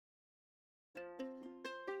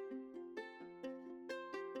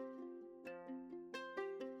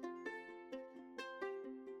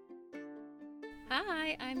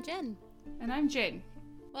Hi, I'm Jen. And I'm Jen.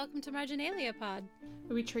 Welcome to Marginalia Pod,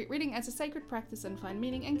 where we treat reading as a sacred practice and find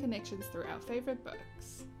meaning and connections through our favourite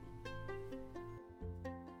books.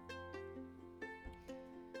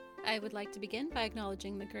 I would like to begin by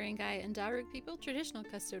acknowledging the Guringai and Darug people, traditional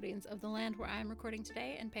custodians of the land where I am recording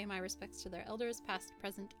today, and pay my respects to their elders, past,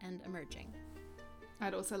 present, and emerging.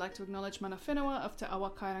 I'd also like to acknowledge mana whenua of Te Awa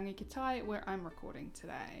Kairangi Kitai, where I'm recording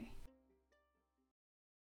today.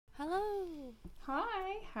 Hello!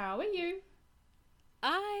 Hi, how are you?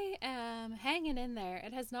 I am hanging in there.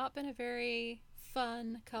 It has not been a very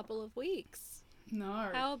fun couple of weeks. No.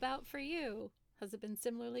 How about for you? Has it been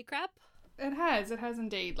similarly crap? It has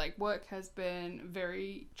indeed. Like, work has been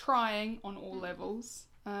very trying on all levels.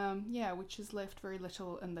 Which has left very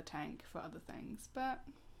little in the tank for other things. But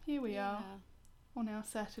here we are on our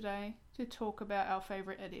Saturday to talk about our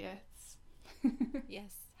favourite idiots.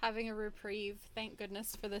 Yes, having a reprieve. Thank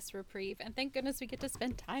goodness for this reprieve. And thank goodness we get to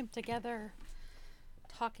spend time together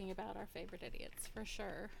talking about our favourite idiots, for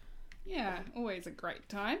sure. Yeah, always a great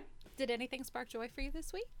time. Did anything spark joy for you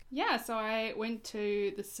this week? Yeah, so I went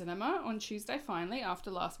to the cinema on Tuesday finally.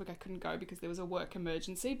 After last week I couldn't go because there was a work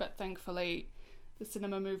emergency, but thankfully the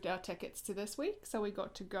cinema moved our tickets to this week, so we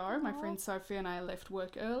got to go. Aww. My friend Sophie and I left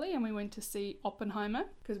work early and we went to see Oppenheimer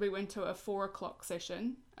because we went to a 4:00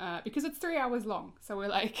 session because it's 3 hours long. So we're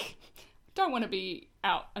like, don't want to be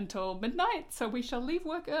out until midnight, so we shall leave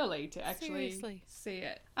work early to actually see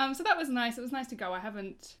it. So that was nice. It was nice to go. I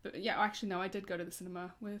did go to the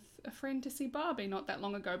cinema with a friend to see Barbie not that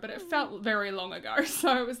long ago, but it felt very long ago,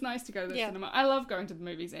 so it was nice to go to the cinema. I love going to the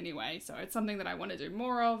movies anyway, so it's something that I want to do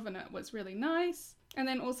more of, and it was really nice. And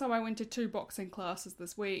then also I went to 2 boxing classes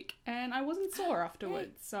this week and I wasn't sore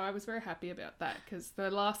afterwards. So I was very happy about that because the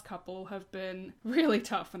last couple have been really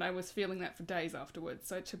tough and I was feeling that for days afterwards.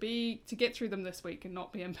 So to get through them this week and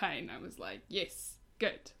not be in pain, I was like, yes,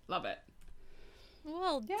 good, love it.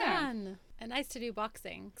 Well done. And nice to do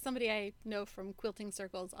boxing. Somebody I know from quilting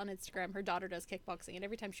circles on Instagram, her daughter does kickboxing, and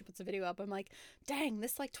every time she puts a video up, I'm like, dang,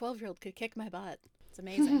 this 12-year-old could kick my butt. It's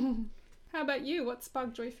amazing. How about you? What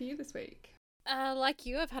sparked joy for you this week? Like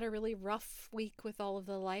you, I've had a really rough week with all of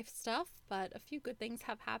the life stuff, but a few good things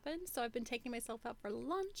have happened. So I've been taking myself out for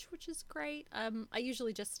lunch, which is great. I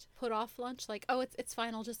usually just put off lunch, like, oh, it's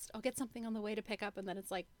fine. I'll get something on the way to pick up, and then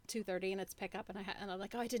it's like 2:30 and it's pick up, and I'm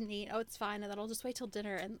like, oh, I didn't eat. Oh, it's fine, and then I'll just wait till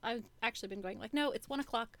dinner. And I've actually been going like, no, it's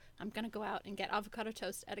 1:00. I'm gonna go out and get avocado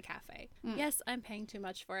toast at a cafe. Yes, I'm paying too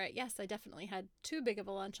much for it. Yes, I definitely had too big of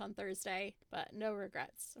a lunch on Thursday, but no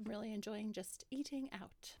regrets. I'm really enjoying just eating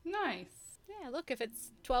out. Nice. Yeah, look, if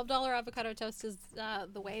it's $12 avocado toast is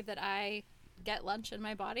the way that I get lunch in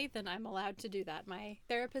my body, then I'm allowed to do that. My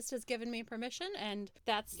therapist has given me permission, and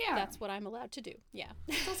that's what I'm allowed to do. Yeah.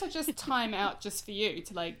 It's also just time out just for you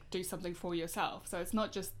to do something for yourself. So it's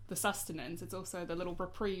not just the sustenance, it's also the little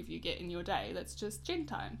reprieve you get in your day that's just Jen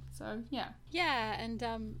time. So yeah. Yeah, and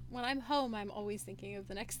when I'm home, I'm always thinking of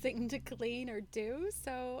the next thing to clean or do.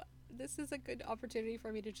 So this is a good opportunity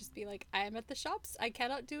for me to just be like, I am at the shops. I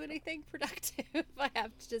cannot do anything productive. I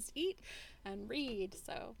have to just eat and read.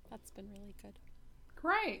 So that's been really good.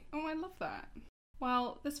 Great. Oh, I love that.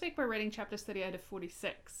 Well, this week we're reading chapters 38 to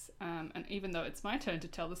 46. And even though it's my turn to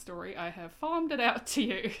tell the story, I have farmed it out to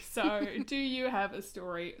you. So do you have a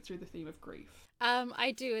story through the theme of grief?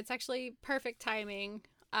 I do. It's actually perfect timing.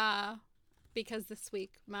 Because this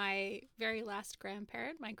week my very last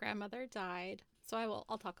grandparent, my grandmother, died. So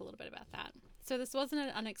I'll talk a little bit about that. So this wasn't an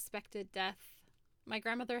unexpected death. My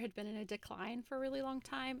grandmother had been in a decline for a really long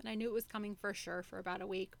time, and I knew it was coming for sure for about a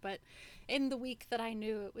week. But in the week that I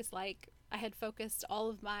knew, it was like I had focused all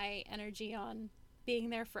of my energy on being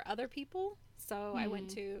there for other people. So I went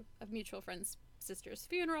to a mutual friend's sister's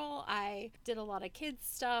funeral. I did a lot of kids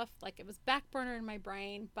stuff. It was back burner in my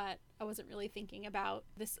brain, but I wasn't really thinking about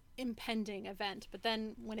this impending event. But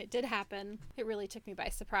then when it did happen, it really took me by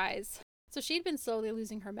surprise. So she'd been slowly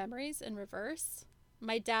losing her memories in reverse.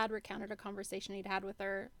 My dad recounted a conversation he'd had with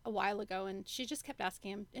her a while ago, and she just kept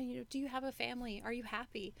asking him, do you have a family? Are you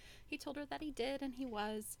happy? He told her that he did, and he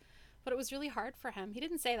was, but it was really hard for him. He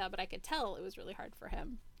didn't say that, but I could tell it was really hard for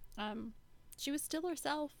him. She was still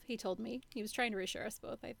herself, he told me. He was trying to reassure us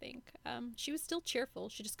both, I think. She was still cheerful.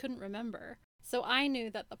 She just couldn't remember. So I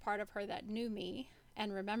knew that the part of her that knew me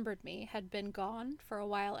and remembered me had been gone for a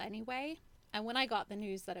while anyway. And when I got the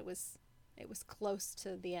news that it was close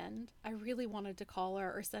to the end, I really wanted to call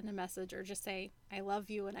her or send a message or just say, I love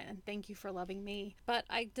you and thank you for loving me. But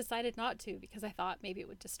I decided not to because I thought maybe it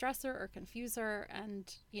would distress her or confuse her.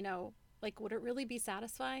 And, Like, would it really be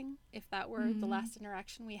satisfying if that were the last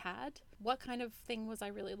interaction we had? What kind of thing was I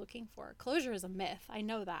really looking for? Closure is a myth. I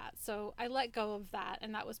know that. So I let go of that.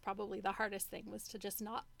 And that was probably the hardest thing, was to just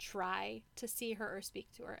not try to see her or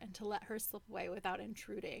speak to her and to let her slip away without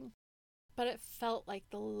intruding. But it felt like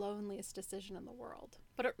the loneliest decision in the world.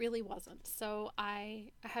 But it really wasn't. So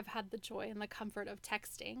I have had the joy and the comfort of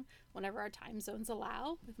texting whenever our time zones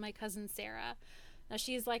allow with my cousin Sarah. Now,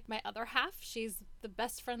 she's like my other half. She's the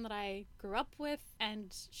best friend that I grew up with,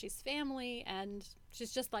 and she's family, and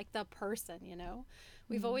she's just like the person, you know?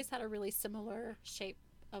 We've always had a really similar shape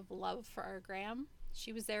of love for our Graham.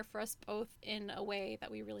 She was there for us both in a way that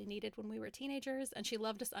we really needed when we were teenagers, and she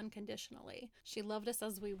loved us unconditionally. She loved us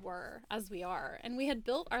as we were, as we are, and we had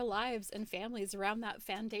built our lives and families around that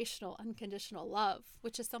foundational, unconditional love,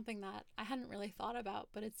 which is something that I hadn't really thought about,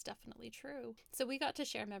 but it's definitely true. So we got to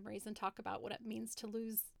share memories and talk about what it means to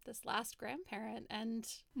lose this last grandparent, and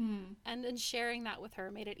in sharing that with her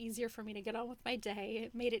made it easier for me to get on with my day.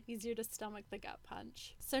 It made it easier to stomach the gut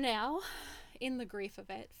punch. So now, in the grief of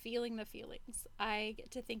it, feeling the feelings, I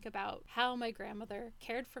get to think about how my grandmother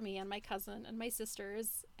cared for me and my cousin and my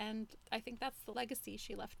sisters, and I think that's the legacy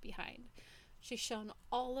she left behind. She's shown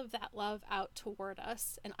all of that love out toward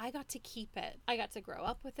us, and I got to keep it. I got to grow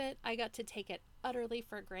up with it. I got to take it utterly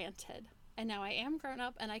for granted. And now I am grown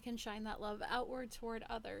up, and I can shine that love outward toward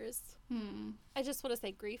others. I just want to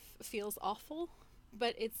say grief feels awful,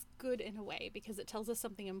 but it's good in a way, because it tells us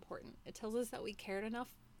something important. It tells us that we cared enough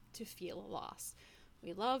to feel a loss.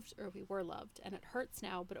 We loved, or we were loved, and it hurts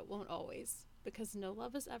now, but it won't always, because no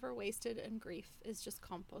love is ever wasted, and grief is just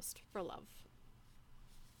compost for love.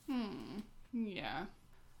 Yeah.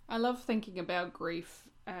 I love thinking about grief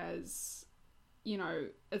as, you know,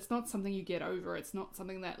 it's not something you get over. It's not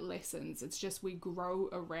something that lessens. It's just we grow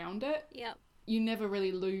around it. Yep. You never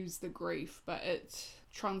really lose the grief, but it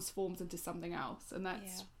transforms into something else. And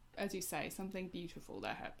that's, as you say, something beautiful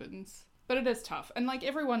that happens. But it is tough. And like,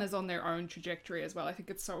 everyone is on their own trajectory as well. I think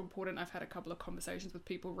it's so important. I've had a couple of conversations with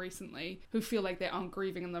people recently who feel like they aren't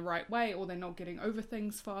grieving in the right way, or they're not getting over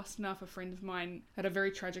things fast enough. A friend of mine had a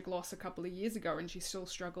very tragic loss a couple of years ago, and she still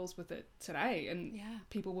struggles with it today. And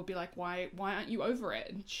people will be like, why aren't you over it?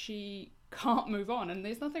 And she can't move on. And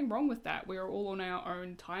there's nothing wrong with that. We are all on our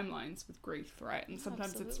own timelines with grief, right? And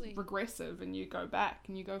sometimes it's regressive, and you go back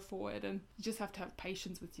and you go forward, and you just have to have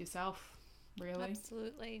patience with yourself, really.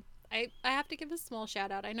 Absolutely. I have to give a small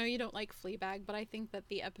shout out. I know you don't like Fleabag, but I think that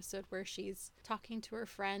the episode where she's talking to her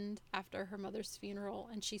friend after her mother's funeral,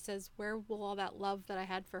 and she says, "Where will all that love that I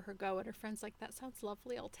had for her go?" And her friend's like, "That sounds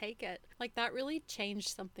lovely, I'll take it." Like, that really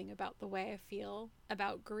changed something about the way I feel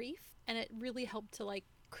about grief, and it really helped to like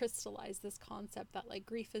crystallize this concept that like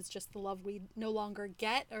grief is just the love we no longer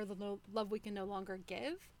get, or the love we can no longer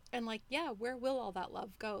give. And like, yeah, where will all that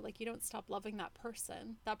love go? Like, you don't stop loving that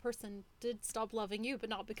person. That person did stop loving you, but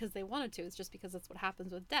not because they wanted to. It's just because that's what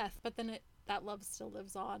happens with death. But then that love still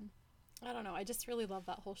lives on. I don't know. I just really love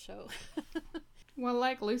that whole show. Well,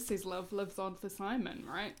 like Lucy's love lives on for Simon,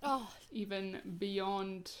 right? Oh. Even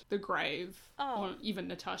beyond the grave. Oh. Or even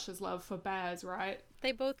Natasha's love for Baz, right?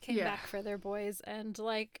 They both came back for their boys. And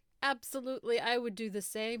like, absolutely, I would do the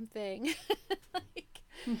same thing. Like...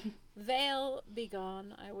 They'll be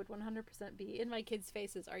gone. I would 100% be in my kids'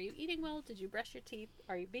 faces. Are you eating well? Did you brush your teeth?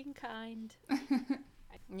 Are you being kind?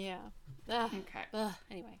 Yeah. Okay.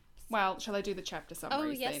 Anyway. Well, shall I do the chapter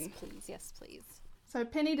summaries then? Oh, yes, please. Yes, please. So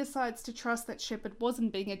Penny decides to trust that Shepherd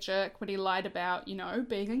wasn't being a jerk when he lied about, you know,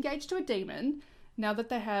 being engaged to a demon. Now that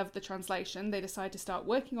they have the translation, they decide to start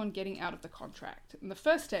working on getting out of the contract. And the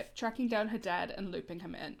first step, tracking down her dad and looping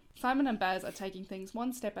him in. Simon and Baz are taking things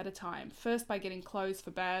one step at a time. First by getting clothes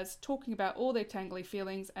for Baz, talking about all their tangly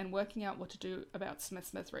feelings, and working out what to do about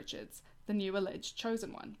Smith Richards, the new alleged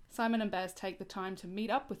chosen one. Simon and Baz take the time to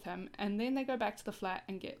meet up with him, and then they go back to the flat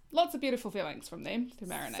and get lots of beautiful feelings from them to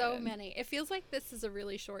marinate So in. many. It feels like this is a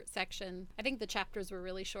really short section. I think the chapters were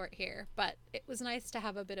really short here, but it was nice to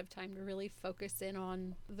have a bit of time to really focus in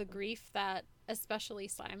on the grief that especially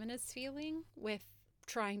Simon is feeling with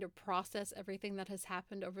trying to process everything that has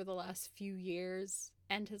happened over the last few years,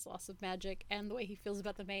 and his loss of magic, and the way he feels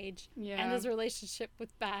about the mage, and his relationship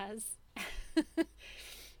with Baz.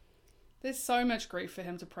 There's so much grief for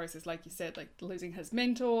him to process, like you said, like losing his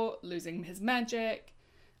mentor, losing his magic,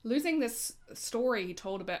 losing this story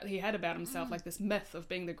he had about himself, like this myth of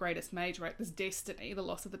being the greatest mage, right? This destiny, the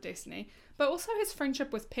loss of the destiny, but also his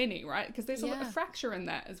friendship with Penny, right? Because there's a fracture in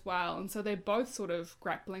that as well. And so they're both sort of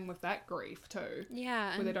grappling with that grief too.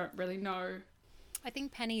 Yeah. Where they don't really know. I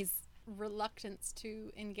think Penny's reluctance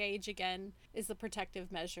to engage again is the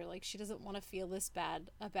protective measure. Like, she doesn't want to feel this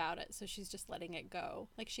bad about it, so she's just letting it go.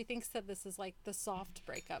 Like, she thinks that this is like the soft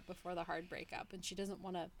breakup before the hard breakup, and she doesn't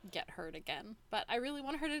want to get hurt again. But I really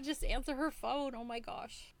want her to just answer her phone. Oh my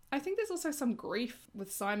gosh. I think there's also some grief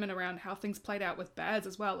with Simon around how things played out with Baz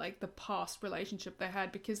as well, like the past relationship they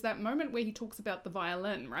had, because that moment where he talks about the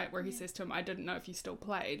violin, right, where he says to him, I didn't know if you still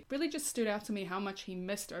played, really just stood out to me how much he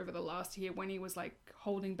missed over the last year when he was like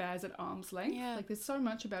holding Baz at arm's length. Yeah. Like, there's so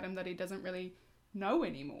much about him that he doesn't really know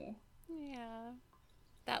anymore. Yeah.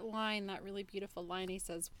 That line, that really beautiful line, he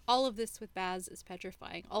says, all of this with Baz is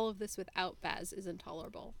petrifying. All of this without Baz is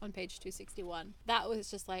intolerable, on page 261. That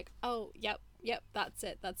was just like, oh, yep, that's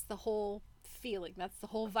it. That's the whole feeling. That's the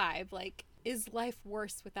whole vibe. Like, is life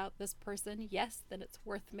worse without this person? Yes, then it's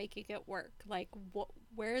worth making it work. Like,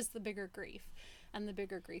 where's the bigger grief? And the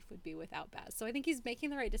bigger grief would be without Baz. So I think he's making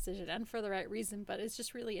the right decision and for the right reason, but it's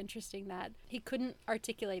just really interesting that he couldn't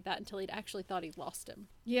articulate that until he'd actually thought he'd lost him.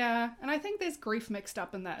 Yeah, and I think there's grief mixed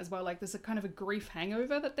up in that as well. Like, there's a kind of a grief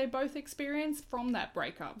hangover that they both experienced from that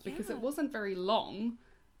breakup, because it wasn't very long,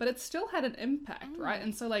 but it still had an impact, right?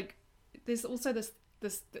 And so, like, there's also this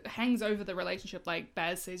that hangs over the relationship. Like,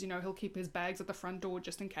 Baz says, you know, he'll keep his bags at the front door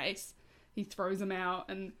just in case he throws them out,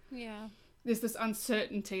 and there's this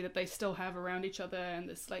uncertainty that they still have around each other, and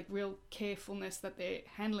this like real carefulness that they're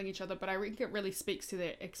handling each other. But I think it really speaks to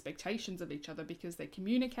their expectations of each other, because they're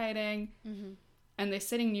communicating and they're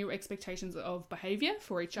setting new expectations of behavior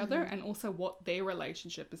for each other, and also what their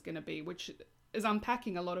relationship is going to be, which is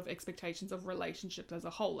unpacking a lot of expectations of relationships as a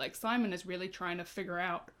whole. Like, Simon is really trying to figure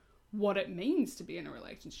out what it means to be in a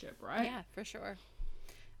relationship, right? Yeah, for sure.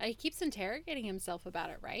 He keeps interrogating himself about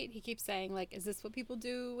it, right? He keeps saying, like, is this what people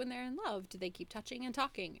do when they're in love? Do they keep touching and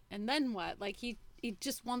talking? And then what? Like, he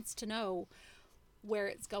just wants to know where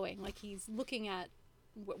it's going. Like, he's looking at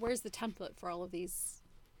where's the template for all of these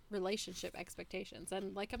relationship expectations.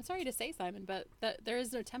 And, like, I'm sorry to say, Simon, but there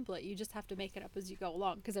is no template. You just have to make it up as you go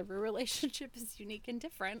along, because every relationship is unique and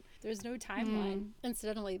different. There's no timeline.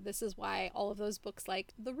 Incidentally, this is why all of those books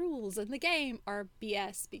like The Rules and The Game are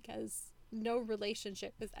BS, because no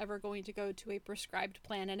relationship is ever going to go to a prescribed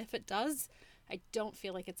plan, and if it does, I don't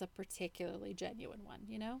feel like it's a particularly genuine one,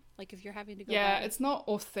 you know? Like, if you're having to go it's not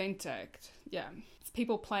authentic. Yeah, it's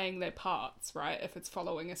people playing their parts, right? If it's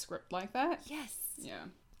following a script like that. Yes. Yeah.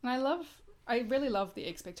 And I really love the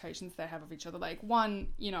expectations they have of each other. Like,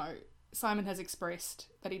 one, you know, Simon has expressed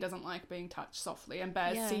that he doesn't like being touched softly, and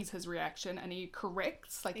Baz sees his reaction and he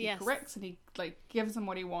corrects. Like, he corrects and he, like, gives him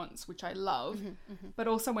what he wants, which I love. But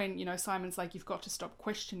also when, you know, Simon's like, you've got to stop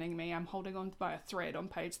questioning me, I'm holding on by a thread on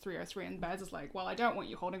page 303, and Baz is like, well, I don't want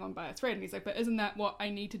you holding on by a thread. And he's like, but isn't that what I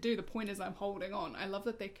need to do? The point is I'm holding on. I love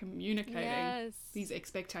that they're communicating these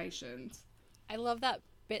expectations. I love that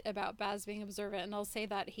bit about Baz being observant, and I'll say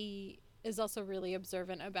that he is also really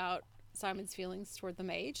observant about Simon's feelings toward the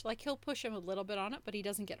mage. Like, he'll push him a little bit on it, but he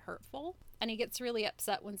doesn't get hurtful. And he gets really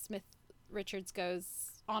upset when Smith Richards goes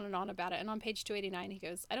on and on about it. And on page 289, he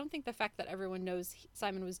goes, I don't think the fact that everyone knows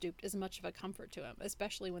Simon was duped is much of a comfort to him,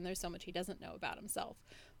 especially when there's so much he doesn't know about himself.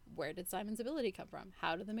 Where did Simon's ability come from?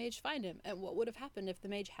 How did the mage find him? And what would have happened if the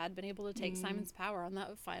mage had been able to take Simon's power on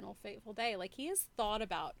that final fateful day? Like, he has thought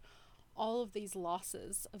about all of these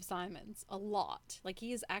losses of Simon's a lot. Like,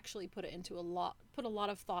 he has actually put a lot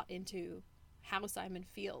of thought into how Simon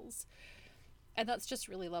feels, and that's just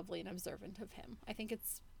really lovely and observant of him. I think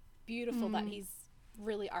it's beautiful that he's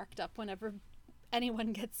really arced up whenever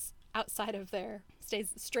anyone gets outside of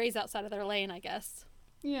strays outside of their lane, I guess.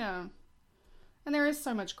 Yeah. And there is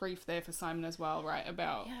so much grief there for Simon as well, right?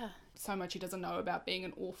 About so much he doesn't know about being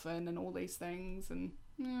an orphan and all these things, and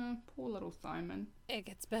poor little Simon. It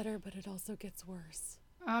gets better, but it also gets worse.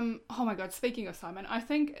 Oh my god, speaking of Simon, I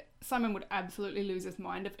think Simon would absolutely lose his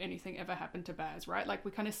mind if anything ever happened to Baz, right? Like,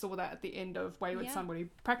 we kind of saw that at the end of Wayward Son, when he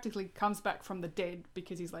practically comes back from the dead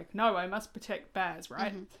because he's like, no, I must protect Baz,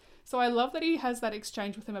 right? So I love that he has that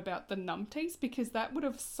exchange with him about the numpties, because that would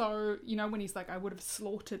have you know, when he's like, I would have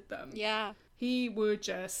slaughtered them. Yeah. He would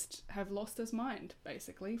just have lost his mind,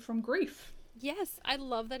 basically, from grief. Yes, I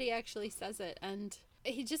love that he actually says it, and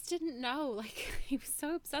he just didn't know. Like, he was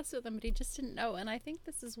so obsessed with them, but he just didn't know. And I think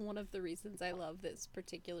this is one of the reasons I love this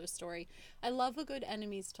particular story. I love a good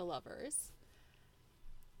enemies to lovers,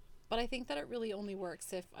 but I think that it really only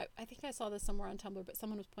works if, I think I saw this somewhere on Tumblr, but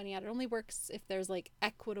someone was pointing out, it only works if there's, like,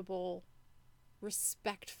 equitable,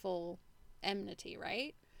 respectful enmity,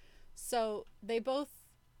 right? So they both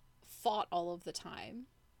fought all of the time,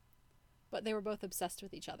 but they were both obsessed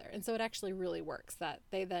with each other. And so it actually really works that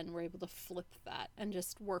they then were able to flip that and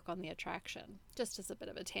just work on the attraction, just as a bit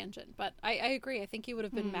of a tangent. But I agree. I think he would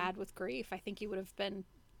have been mad with grief. I think he would have been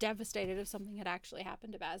devastated if something had actually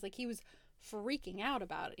happened to Baz. Like, he was freaking out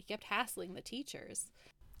about it. He kept hassling the teachers.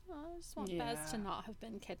 Oh, I just want Baz to not have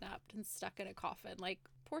been kidnapped and stuck in a coffin. Like,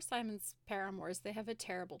 poor Simon's paramours, they have a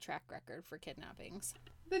terrible track record for kidnappings.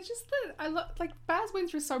 They're just that like Baz went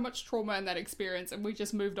through so much trauma in that experience, and we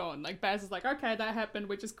just moved on. Like, Baz is like, okay, that happened.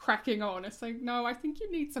 We're just cracking on. It's like, no, I think you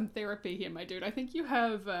need some therapy here, my dude. I think you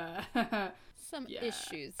have some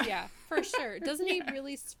issues. Yeah, for sure. Doesn't he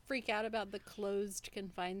really freak out about the closed,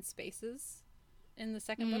 confined spaces in the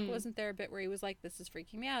second book? Wasn't there a bit where he was like, this is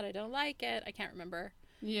freaking me out. I don't like it. I can't remember.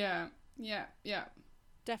 Yeah.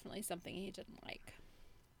 Definitely something he didn't like.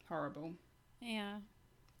 Horrible. Yeah.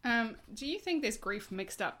 Do you think there's grief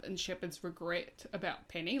mixed up in Shepard's regret about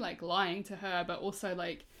Penny, like lying to her, but also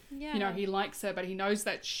like, you know, he likes her, but he knows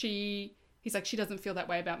that he's like, she doesn't feel that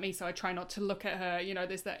way about me, so I try not to look at her. You know,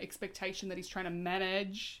 there's that expectation that he's trying to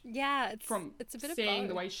manage. Yeah, it's a bit seeing of both.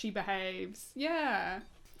 the way she behaves. Yeah.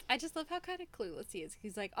 I just love how kind of clueless he is.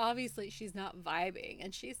 He's like, obviously she's not vibing,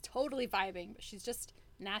 and she's totally vibing, but she's just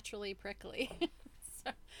naturally prickly.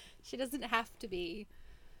 So she doesn't have to be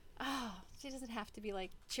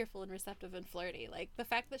like cheerful and receptive and flirty. Like, the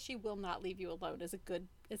fact that she will not leave you alone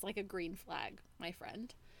is like a green flag, my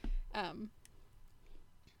friend.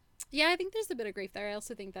 Yeah, I think there's a bit of grief there. I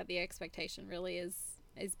also think that the expectation really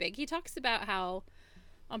is big. He talks about how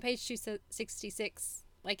on page 266,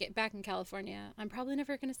 like back in California, I'm probably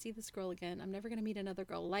never going to see this girl again. I'm never going to meet another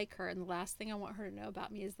girl like her. And the last thing I want her to know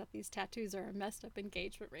about me is that these tattoos are a messed up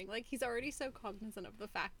engagement ring. Like, he's already so cognizant of the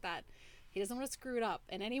fact that he doesn't want to screw it up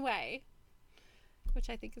in any way,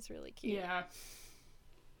 which I think is really cute. Yeah.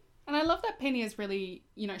 And I love that Penny is really,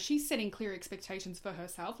 you know, she's setting clear expectations for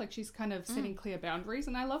herself. Like, she's kind of setting clear boundaries.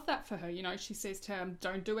 And I love that for her. You know, she says to him,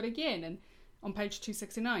 don't do it again. And on page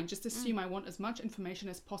 269, just assume I want as much information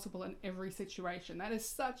as possible in every situation. That is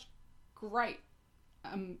such great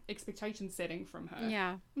expectation setting from her.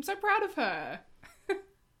 Yeah. I'm so proud of her.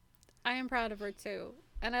 I am proud of her too.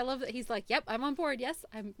 And I love that he's like, yep, I'm on board. Yes,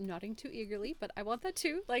 I'm nodding too eagerly, but I want that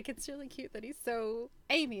too. Like, it's really cute that he's so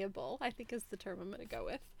amiable, I think is the term I'm going to go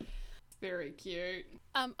with. Very cute.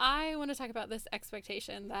 I want to talk about this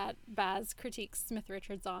expectation that Baz critiques Smith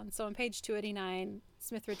Richards on. So on page 289,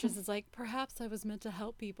 Smith Richards is like, perhaps I was meant to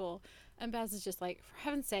help people. And Baz is just like, for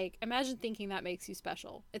heaven's sake, imagine thinking that makes you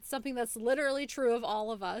special. It's something that's literally true of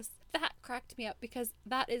all of us. That cracked me up because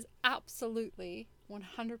that is absolutely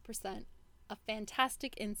 100% a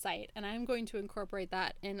fantastic insight, and I'm going to incorporate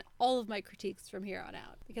that in all of my critiques from here on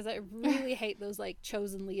out, because I really hate those like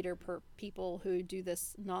chosen leader people who do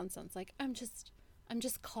this nonsense like, I'm just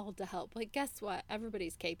called to help. Like, guess what,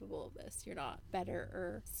 everybody's capable of this. You're not better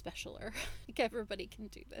or specialer. Like, everybody can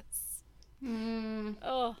do this.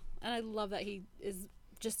 Oh, and I love that he is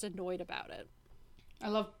just annoyed about it. I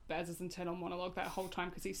love Baz's internal monologue that whole time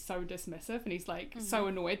because he's so dismissive and he's like so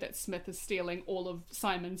annoyed that Smith is stealing all of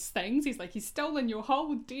Simon's things. He's like, he's stolen your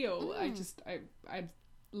whole deal. I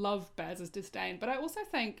love Baz's disdain, but I also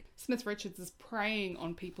think Smith Richards is preying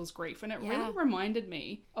on people's grief, and it really reminded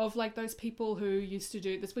me of like those people who used to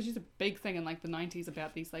do this, which is a big thing in like the 90s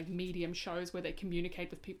about these like medium shows where they communicate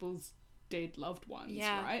with people's dead loved ones,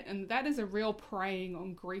 right? And that is a real preying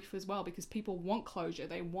on grief as well, because people want closure.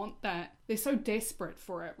 They want that. They're so desperate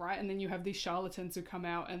for it, right? And then you have these charlatans who come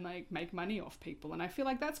out and like make money off people. And I feel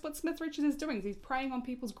like that's what Smith Richards is doing. He's preying on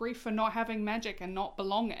people's grief for not having magic and not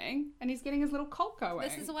belonging, and he's getting his little cult going.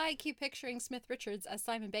 This is why I keep picturing Smith Richards as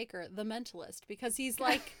Simon Baker, the mentalist, because he's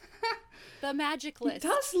like the magic list. He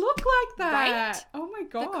does look like that. Right? Oh my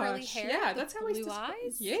gosh. The curly hair, yeah, the that's how blue he's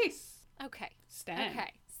eyes. Yes. Okay. Stan.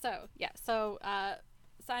 Okay. So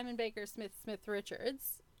Simon Baker Smith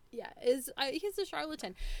Richards, he's a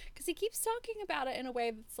charlatan because he keeps talking about it in a way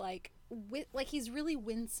that's like he's really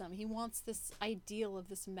winsome. He wants this ideal of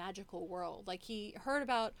this magical world. Like, he heard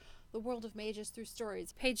about the world of mages through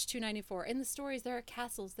stories. Page 294. In the stories, there are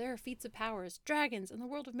castles, there are feats of powers, dragons. In the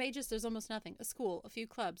world of mages, there's almost nothing. A school, a few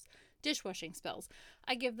clubs, dishwashing spells.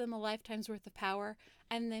 I give them a lifetime's worth of power,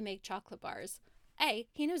 and they make chocolate bars.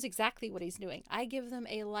 He knows exactly what he's doing. I give them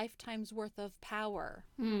a lifetime's worth of power.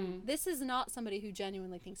 This is not somebody who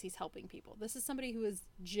genuinely thinks he's helping people. This is somebody who is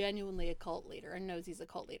genuinely a cult leader and knows he's a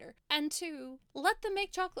cult leader. And two, let them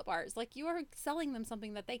make chocolate bars. Like, you are selling them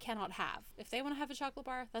something that they cannot have. If they want to have a chocolate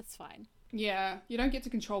bar, that's fine. Yeah, you don't get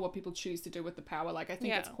to control what people choose to do with the power. Like, I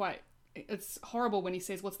think it's horrible when he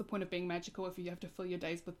says, what's the point of being magical if you have to fill your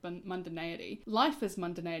days with mundanity? Life is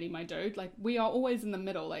mundanity, my dude. Like, we are always in the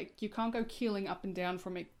middle. Like, you can't go keeling up and down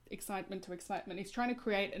from excitement to excitement. He's trying to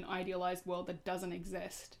create an idealized world that doesn't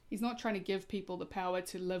exist. He's not trying to give people the power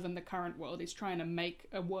to live in the current world. He's trying to make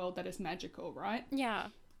a world that is magical, right? Yeah.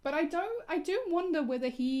 But I do wonder whether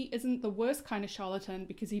he isn't the worst kind of charlatan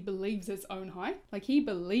because he believes his own hype. Like, he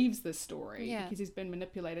believes this story because he's been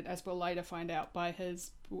manipulated, as we'll later find out, by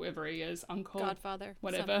his, whoever he is, uncle, Godfather,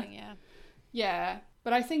 whatever. Yeah. Yeah.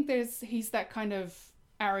 But I think he's that kind of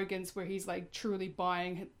arrogance where he's like truly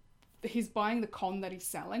he's buying the con that he's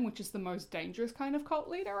selling, which is the most dangerous kind of cult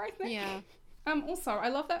leader, I think. Yeah. Also, I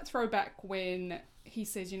love that throwback when he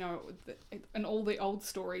says, in all the old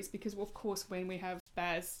stories, because of course when we have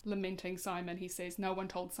Baz lamenting Simon, he says no one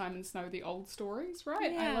told Simon Snow the old stories,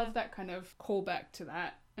 right? Yeah. I love that kind of callback to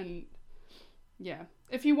that. And yeah,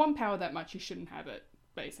 if you want power that much, you shouldn't have it,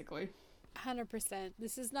 basically. 100%.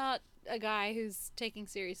 This is not a guy who's taking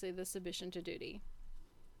seriously the submission to duty.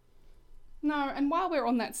 No, and while we're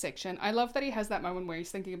on that section, I love that he has that moment where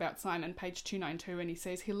he's thinking about Simon, page 292, and he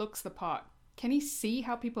says he looks the part. Can he see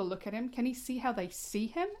how people look at him? Can he see how they see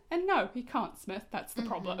him? And no, he can't, Smith. That's the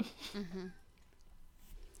problem. Mm-hmm.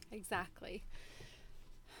 Exactly.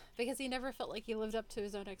 Because he never felt like he lived up to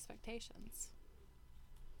his own expectations.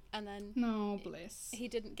 And then... No, bless. He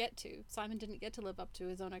didn't get to. Simon didn't get to live up to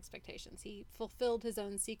his own expectations. He fulfilled his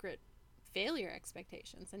own secret failure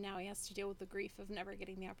expectations, and now he has to deal with the grief of never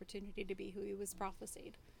getting the opportunity to be who he was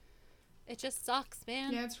prophesied. It just sucks,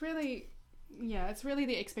 man. Yeah, it's really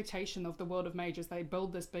the expectation of the world of mages. They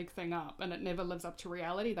build this big thing up and it never lives up to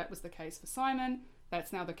reality. That was the case for Simon.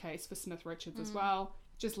 That's now the case for Smith Richards as well.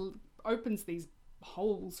 Just opens these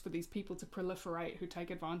holes for these people to proliferate who take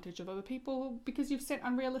advantage of other people because you've set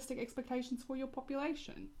unrealistic expectations for your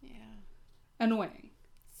population. Yeah. Annoying.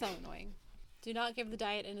 So annoying. Do not give the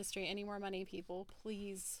diet industry any more money, people.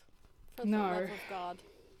 Please. For the No. love of God.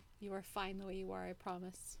 You are fine the way you are, I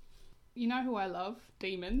promise. You know who I love?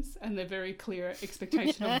 Demons and their very clear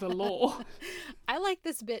expectation of the law. I like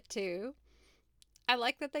this bit too. I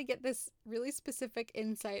like that they get this really specific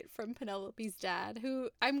insight from Penelope's dad, who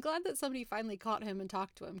I'm glad that somebody finally caught him and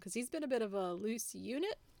talked to him, because he's been a bit of a loose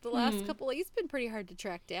unit the last couple. He's been pretty hard to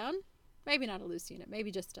track down. Maybe not a loose unit,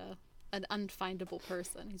 maybe just an unfindable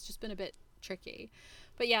person. He's just been a bit tricky.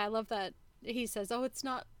 But yeah, I love that he says, oh, it's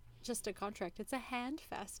not just a contract, it's a hand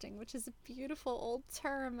fasting, which is a beautiful old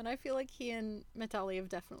term, and I feel like he and Mitali have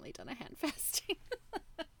definitely done a hand fasting.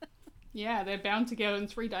 Yeah, they're bound together in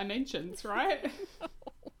 3 dimensions, right?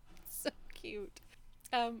 So cute.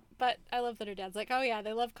 But I love that her dad's like, oh yeah,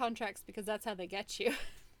 they love contracts because that's how they get you.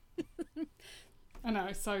 I know,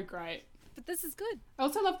 so great. But this is good. I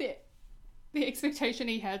also love the expectation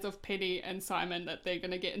he has of Penny and Simon that they're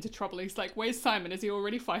going to get into trouble. He's like, where's Simon? Is he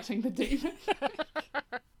already fighting the demon?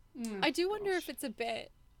 I do wonder if it's a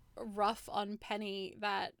bit rough on Penny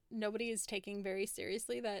that nobody is taking very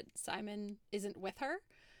seriously that Simon isn't with her.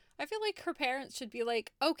 I feel like her parents should be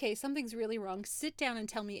like, okay, something's really wrong. Sit down and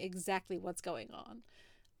tell me exactly what's going on.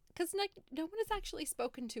 Because no one has actually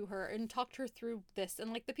spoken to her and talked her through this.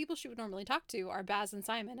 And like the people she would normally talk to are Baz and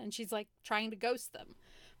Simon, and she's like trying to ghost them.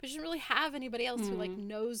 But she doesn't really have anybody else who like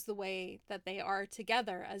knows the way that they are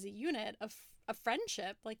together as a unit of a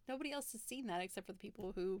friendship. Like nobody else has seen that except for the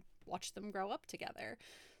people who watched them grow up together.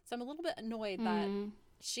 So I'm a little bit annoyed that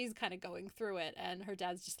she's kind of going through it, and her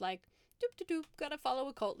dad's just like, doop doop doop, gotta follow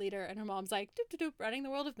a cult leader, and her mom's like, doop doop doop, running the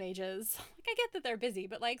world of mages. Like, I get that they're busy,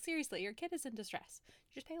 but like seriously, your kid is in distress.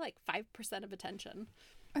 You just pay like 5% of attention.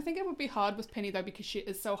 I think it would be hard with Penny though, because she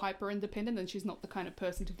is so hyper independent and she's not the kind of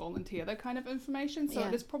person to volunteer that kind of information. So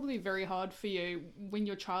it is probably very hard for you when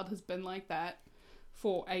your child has been like that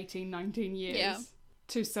for 18, 19 years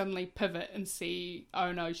to suddenly pivot and see,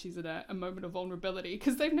 oh no, she's in a moment of vulnerability,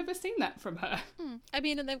 because they've never seen that from her. I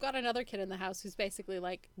mean, and they've got another kid in the house who's basically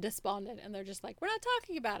like despondent, and they're just like, we're not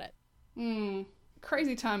talking about it.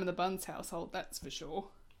 Crazy time in the Buns household, that's for sure.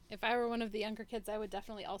 If I were one of the younger kids, I would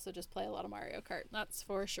definitely also just play a lot of Mario Kart. That's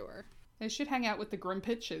for sure. They should hang out with the Grim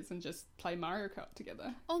Pitchers and just play Mario Kart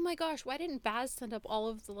together. Oh my gosh, why didn't Baz send up all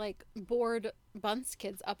of the like bored Bunce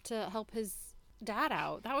kids up to help his dad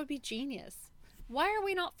out? That would be genius. Why are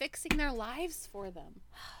we not fixing their lives for them?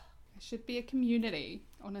 There should be a community,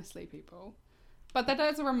 honestly, people. But that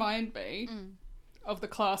does remind me of the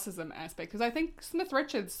classism aspect, because I think Smith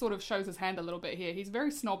Richards sort of shows his hand a little bit here. He's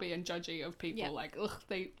very snobby and judgy of people, like, ugh,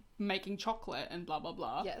 they making chocolate and blah, blah,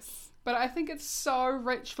 blah. Yes. But I think it's so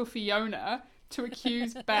rich for Fiona to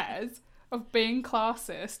accuse Baz of being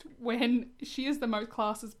classist when she is the most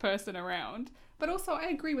classist person around. But also, I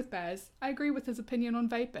agree with Baz. I agree with his opinion on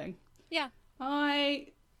vaping. Yeah. I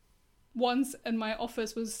once in my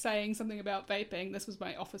office was saying something about vaping. This was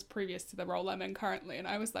my office previous to the role I'm in currently. And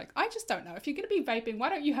I was like, I just don't know. If you're going to be vaping, why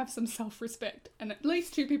don't you have some self-respect? And at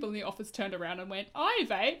least 2 people in the office turned around and went, I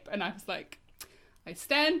vape. And I was like, I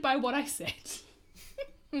stand by what I said.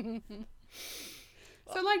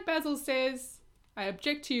 So like Basil says, I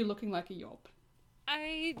object to you looking like a yob.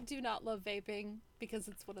 I do not love vaping because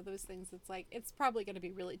it's one of those things that's like, it's probably going to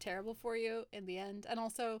be really terrible for you in the end. And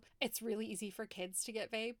also, it's really easy for kids to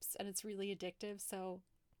get vapes and it's really addictive. So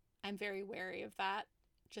I'm very wary of that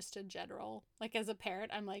just in general. Like as a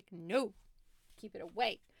parent, I'm like, no, keep it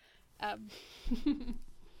away.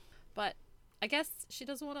 But I guess she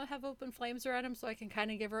doesn't want to have open flames around him, so I can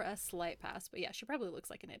kind of give her a slight pass. But yeah, she probably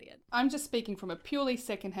looks like an idiot. I'm just speaking from a purely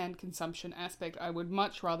secondhand consumption aspect. I would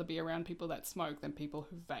much rather be around people that smoke than people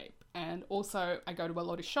who vape. And also, I go to a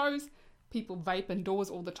lot of shows. People vape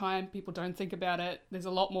indoors all the time. People don't think about it. There's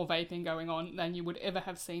a lot more vaping going on than you would ever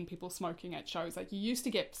have seen people smoking at shows. Like, you used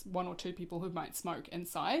to get 1 or 2 people who might smoke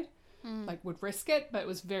inside, like would risk it, but it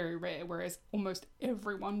was very rare, whereas almost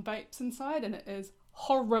everyone vapes inside, and it is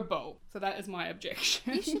horrible. So that is my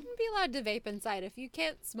objection. You shouldn't be allowed to vape inside. If you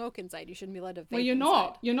can't smoke inside, you shouldn't be allowed to vape. Well, you're inside.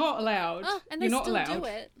 not. You're not allowed. Oh, and you're they not still allowed. do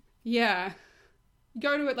it. Yeah. You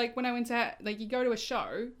go to it, like when I went to, like you go to a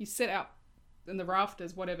show, you sit out in the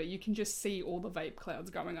rafters, whatever, you can just see all the vape clouds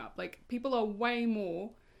going up. Like, people are way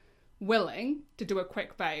more willing to do a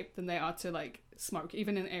quick vape than they are to like smoke,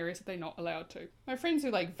 even in areas that they're not allowed to. My friends who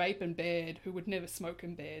like vape in bed, who would never smoke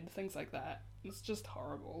in bed, things like that. It's just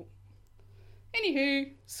horrible. Anywho,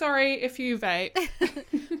 sorry if you vape.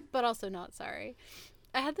 But also not sorry.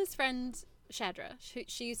 I had this friend, Shadra.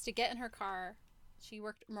 She used to get in her car. She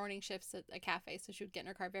worked morning shifts at a cafe, so she would get in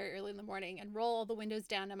her car very early in the morning and roll all the windows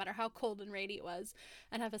down, no matter how cold and rainy it was,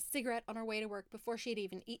 and have a cigarette on her way to work before she had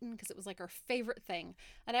even eaten, because it was like her favorite thing.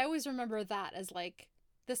 And I always remember that as like,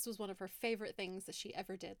 this was one of her favorite things that she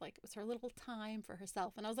ever did. Like, it was her little time for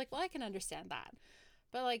herself. And I was like, well, I can understand that.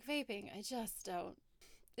 But like vaping, I just don't.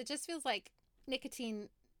 It just feels like nicotine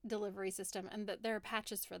delivery system, and that there are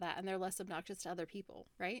patches for that, and they're less obnoxious to other people,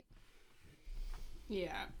 right?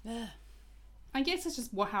 Yeah. Ugh. I guess it's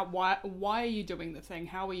just why are you doing the thing?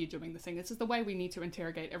 How are you doing the thing? This is the way we need to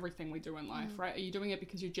interrogate everything we do in life, right? Are you doing it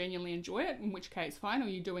because you genuinely enjoy it, in which case fine, or are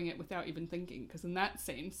you doing it without even thinking? Because in that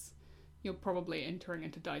sense, you're probably entering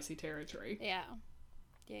into dicey territory. Yeah,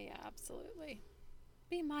 absolutely.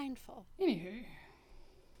 Be mindful. Anywho.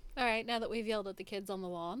 All right, now that we've yelled at the kids on the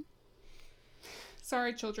lawn.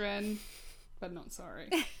 Sorry, children, but not sorry.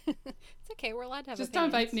 It's okay, we're allowed to have Just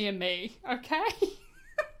opinions. don't vape near me, okay?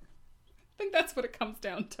 I think that's what it comes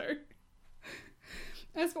down to.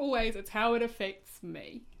 As always, it's how it affects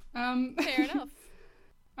me. Fair enough.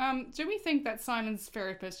 Do we think that Simon's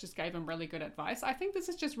therapist just gave him really good advice? I think this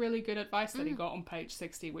is just really good advice that he got on page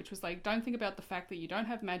 60, which was like, don't think about the fact that you don't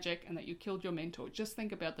have magic and that you killed your mentor. Just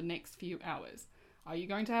think about the next few hours. Are you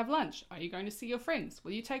going to have lunch? Are you going to see your friends?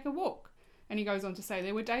 Will you take a walk? And he goes on to say,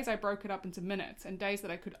 there were days I broke it up into minutes and days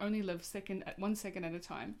that I could only live 1 second at a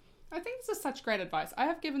time. I think this is such great advice. I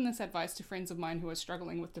have given this advice to friends of mine who are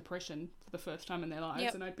struggling with depression for the first time in their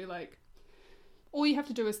lives. And I'd be like, all you have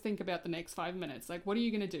to do is think about the next 5 minutes. Like, what are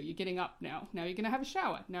you going to do? You're getting up now. Now you're going to have a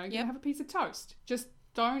shower. Now you're going to have a piece of toast. Just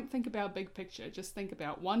don't think about big picture. Just think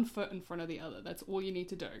about 1 foot in front of the other. That's all you need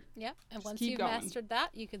to do. Yep. And just once keep you've going. mastered that,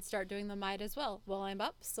 you can start doing the might as well. Well, I'm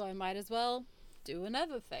up, so I might as well do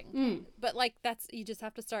another thing. But like, you just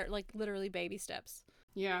have to start like literally baby steps.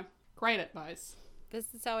 Yeah. Great advice.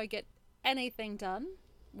 This is how I get anything done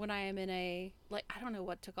when I am in a, like, I don't know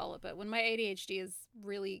what to call it, but when my ADHD is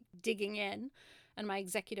really digging in and my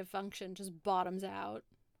executive function just bottoms out,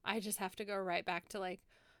 I just have to go right back to like,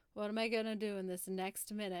 what am I going to do in this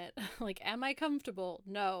next minute? Like, am I comfortable?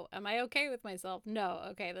 No. Am I okay with myself? No.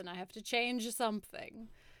 Okay, then I have to change something.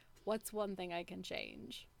 What's one thing I can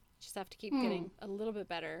change? Just have to keep getting a little bit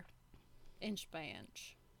better, inch by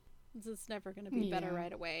inch. It's never going to be better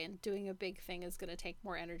right away, and doing a big thing is going to take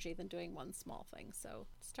more energy than doing one small thing. So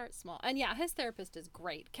start small. And yeah, his therapist is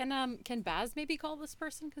great. Can Baz maybe call this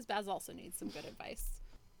person? Because Baz also needs some good advice.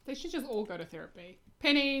 They should just all go to therapy.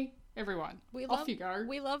 Penny, everyone. Off you go.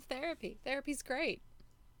 We love therapy. Therapy's great.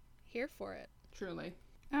 Here for it. Truly.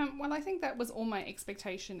 Well, I think that was all my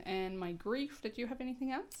expectation and my grief. Did you have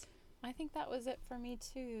anything else? I think that was it for me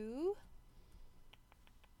too.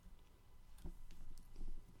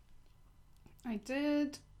 I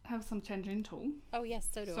did have some tangential. Oh yes,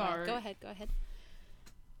 so do I. Go ahead.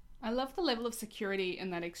 I love the level of security in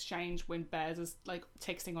that exchange when Baz is like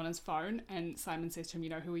texting on his phone and Simon says to him, you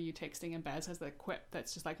know, who are you texting? And Baz has that quip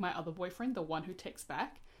that's just like, my other boyfriend, the one who texts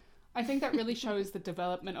back. I think that really shows the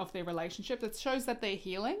development of their relationship. It shows that they're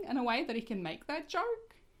healing in a way that he can make that joke.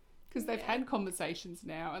 Because they've had conversations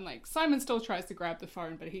now, and like Simon still tries to grab the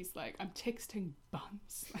phone, but he's like, I'm texting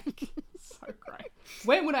Buns. Like, so great.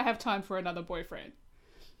 When would I have time for another boyfriend?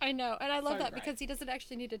 I know, and I love So that great. because he doesn't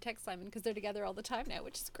actually need to text Simon because they're together all the time now,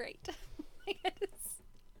 which is great.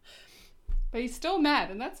 But he's still mad,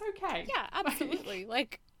 and that's okay. Yeah, absolutely.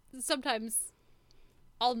 Like, sometimes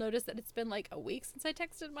I'll notice that it's been like a week since I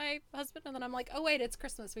texted my husband, and then I'm like, oh wait, it's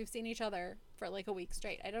Christmas. We've seen each other for like a week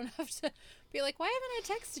straight. I don't have to be like, why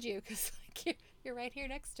haven't I texted you? Because like you're right here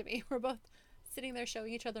next to me. We're both sitting there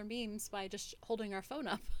showing each other memes by just holding our phone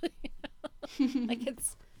up. Like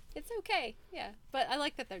it's okay, yeah. But I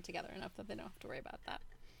like that they're together enough that they don't have to worry about that.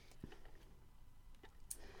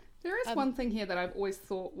 There is one thing here that I've always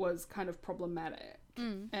thought was kind of problematic,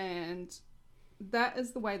 and that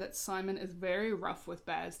is the way that Simon is very rough with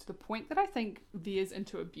Baz to the point that I think veers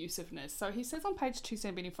into abusiveness. So he says on page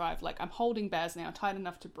 275, like, I'm holding Baz now tight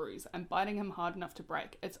enough to bruise. I'm biting him hard enough to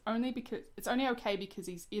break. It's only okay because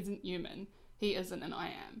he isn't human. He isn't and I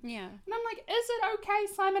am. Yeah. And I'm like, is it okay,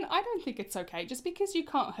 Simon? I don't think it's okay. Just because you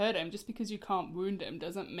can't hurt him, just because you can't wound him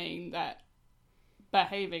doesn't mean that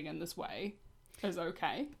behaving in this way is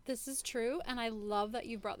okay. This is true, and I love that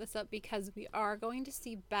you brought this up because we are going to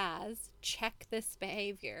see Baz check this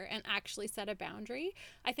behavior and actually set a boundary.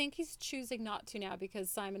 I think he's choosing not to now because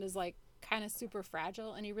Simon is like kind of super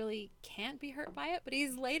fragile and he really can't be hurt by it, but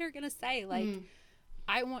he's later going to say like,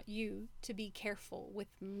 I want you to be careful with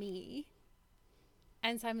me.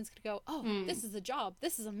 And Simon's going to go, oh, this is a job.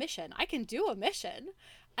 This is a mission. I can do a mission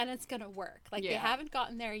and it's going to work. Like they haven't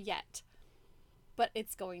gotten there yet, but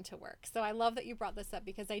it's going to work. So I love that you brought this up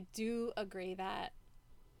because I do agree that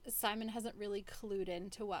Simon hasn't really clued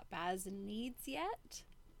into what Baz needs yet,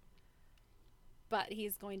 but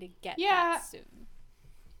he's going to get that soon.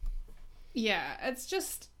 Yeah, it's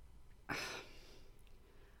just...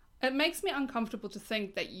 It makes me uncomfortable to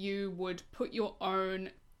think that you would put your own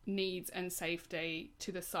needs and safety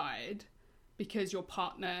to the side because your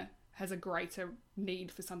partner has a greater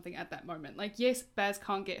need for something at that moment. Like, yes, Baz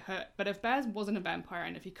can't get hurt, but if Baz wasn't a vampire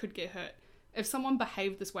and if he could get hurt, if someone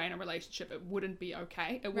behaved this way in a relationship, it wouldn't be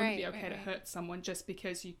okay. It wouldn't be okay to hurt someone just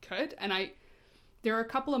because you could. And there are a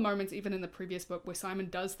couple of moments even in the previous book where Simon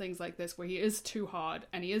does things like this, where he is too hard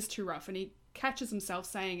and he is too rough and he catches himself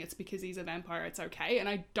saying it's because he's a vampire, it's okay. And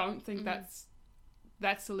I don't think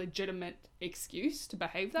that's a legitimate excuse to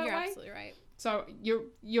behave that way. You're absolutely right. So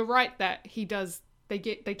you're right that he does. They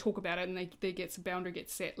talk about it and a boundary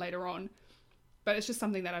gets set later on, but it's just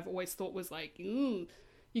something that I've always thought was like,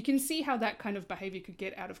 you can see how that kind of behavior could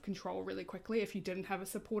get out of control really quickly if you didn't have a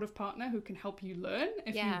supportive partner who can help you learn.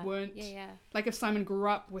 If you weren't, like if Simon grew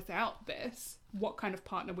up without this, what kind of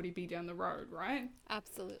partner would he be down the road, right?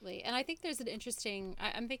 Absolutely. And I think there's an interesting,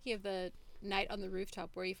 I'm thinking of the night on the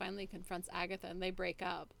rooftop where he finally confronts Agatha and they break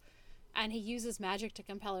up. And he uses magic to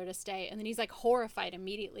compel her to stay. And then he's like horrified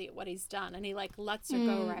immediately at what he's done. And he like lets her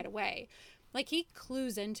go right away. Like he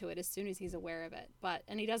clues into it as soon as he's aware of it.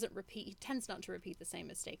 And he tends not to repeat the same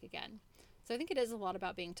mistake again. So I think it is a lot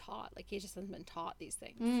about being taught. Like he just hasn't been taught these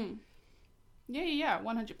things. Yeah,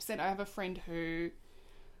 100%. I have a friend who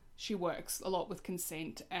she works a lot with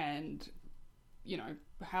consent and, you know,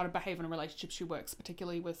 how to behave in a relationship. She works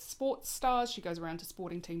particularly with sports stars. She goes around to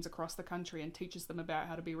sporting teams across the country and teaches them about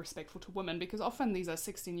how to be respectful to women, because often these are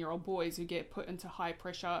 16-year-old boys who get put into high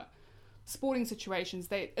pressure sporting situations.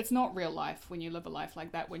 It's not real life when you live a life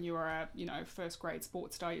like that. When you are a, first grade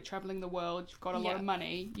sports star, you're traveling the world, you've got a lot of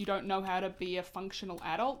money, you don't know how to be a functional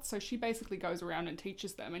adult. So she basically goes around and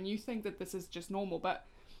teaches them, and you think that this is just normal, but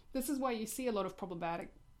this is why you see a lot of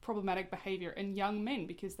problematic behavior in young men,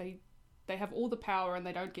 because they have all the power and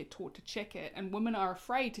they don't get taught to check it, and women are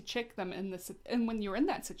afraid to check them and when you're in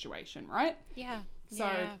that situation, right? So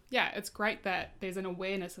it's great that there's an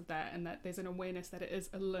awareness of that, and that there's an awareness that it is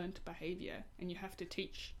a learned behavior and you have to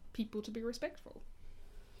teach people to be respectful.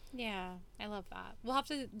 I love that. We'll have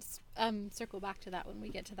to circle back to that when we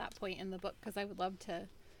get to that point in the book, because I would love to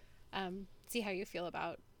see how you feel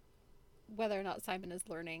about whether or not Simon is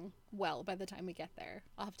learning well by the time we get there.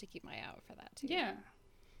 I'll have to keep my eye out for that too.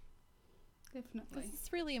 Definitely.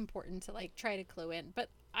 It's really important to like try to clue in, but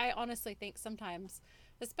I honestly think sometimes,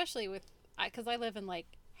 especially because I live in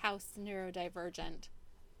like house neurodivergent,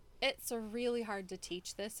 it's really hard to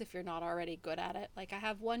teach this if you're not already good at it. Like I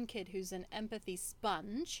have one kid who's an empathy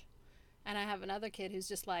sponge, and I have another kid who's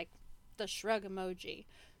just like the shrug emoji.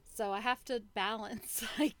 So I have to balance,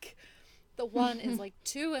 like the one is like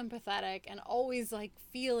too empathetic and always like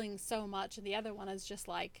feeling so much, and the other one is just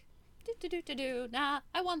like nah,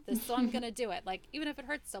 I want this, so I'm gonna do it. Like, even if it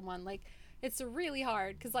hurts someone, like, it's really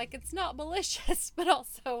hard because, like, it's not malicious, but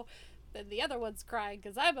also then the other one's crying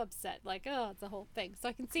because I'm upset. Like, oh, it's a whole thing. So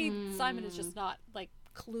I can see Simon is just not, like,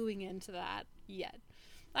 cluing into that yet.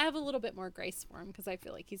 I have a little bit more grace for him because I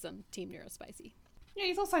feel like he's on Team Neurospicy. Yeah,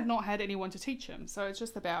 he's also not had anyone to teach him, so it's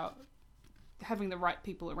just about having the right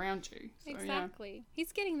people around you. So, exactly. Yeah.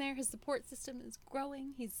 He's getting there. His support system is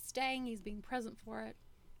growing. He's staying. He's being present for it.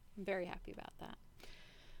 I'm very happy about that.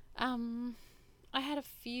 I had a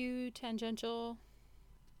few tangential.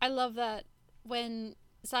 I love that when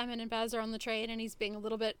Simon and Baz are on the train and he's being a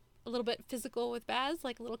little bit physical with Baz,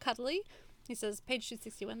 like a little cuddly. He says, page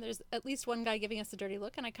 261, there's at least one guy giving us a dirty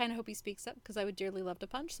look, and I kind of hope he speaks up because I would dearly love to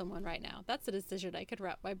punch someone right now. That's a decision I could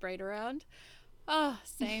wrap my brain around. Oh,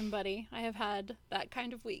 same, buddy. I have had that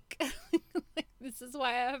kind of week. This is why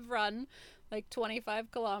I have run like 25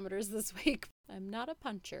 kilometers this week. I'm not a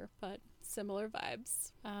puncher, but similar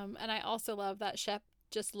vibes. And I also love that Shep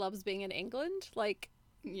just loves being in England. Like,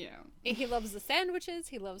 yeah, he loves the sandwiches,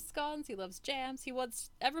 he loves scones, he loves jams. He wants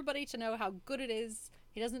everybody to know how good it is.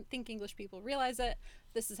 He doesn't think English people realize it.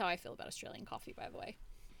 This is how I feel about Australian coffee, by the way.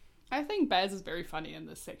 I think Baz is very funny in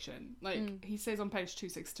this section. Like, he says on page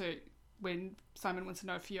 262, when Simon wants to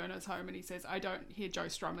know if Fiona's home, and he says, I don't hear Joe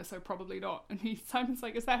Strummer, so probably not. And Simon's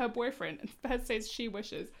like, is that her boyfriend? And Baz says she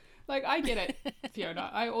wishes. Like, I get it,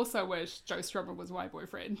 Fiona. I also wish Joe Strummer was my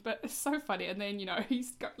boyfriend, but it's so funny. And then, you know,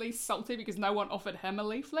 he's got really salty because no one offered him a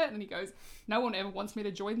leaflet, and he goes, no one ever wants me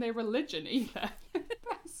to join their religion either.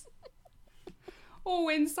 Or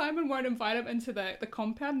when Simon won't invite him into the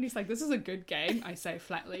compound, and he's like, this is a good game, I say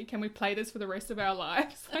flatly. Can we play this for the rest of our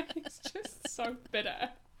lives? Like, it's just so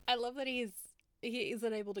bitter. I love that he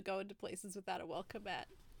isn't able to go into places without a welcome mat.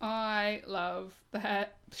 I love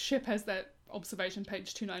that Ship has that observation,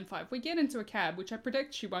 page 295. We get into a cab, which I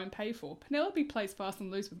predict she won't pay for. Penelope plays fast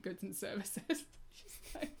and loose with goods and services. She's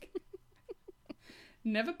like,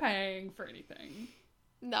 never paying for anything.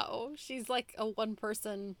 No, she's like a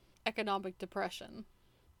one-person economic depression.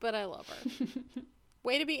 But I love her.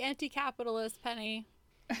 Way to be anti-capitalist, Penny.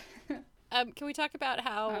 Can we talk about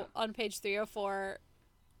how on page 304...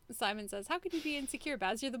 Simon says, how could you be insecure,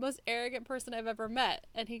 Baz? You're the most arrogant person I've ever met.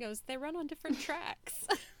 And he goes, they run on different tracks.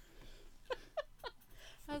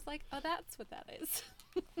 I was like, oh, that's what that is.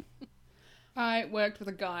 I worked with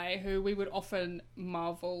a guy who we would often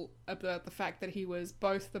marvel about the fact that he was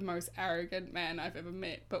both the most arrogant man I've ever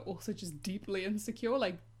met, but also just deeply insecure,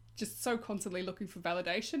 like just so constantly looking for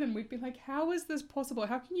validation. And we'd be like, how is this possible?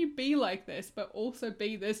 How can you be like this, but also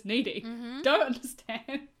be this needy? Don't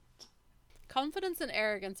understand. Confidence and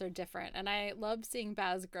arrogance are different, and I love seeing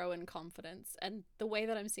Baz grow in confidence, and the way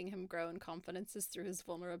that I'm seeing him grow in confidence is through his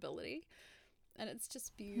vulnerability, and it's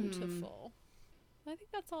just beautiful. I think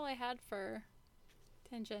that's all I had for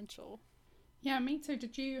tangential. Yeah, me too.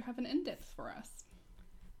 Did you have an in-depth for us?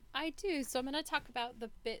 I do, so I'm going to talk about the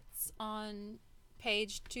bits on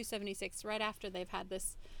page 276 right after they've had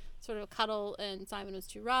this sort of cuddle and Simon was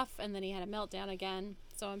too rough and then he had a meltdown again.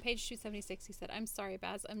 So on page 276 he said, I'm sorry,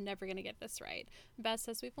 Baz, I'm never going to get this right. And Baz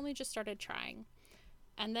says, we've only just started trying.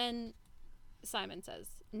 And then Simon says,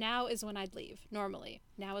 now is when I'd leave, normally.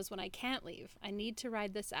 Now is when I can't leave. I need to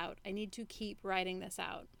ride this out. I need to keep riding this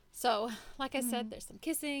out. So, like I said, there's some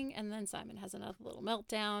kissing and then Simon has another little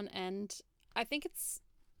meltdown, and I think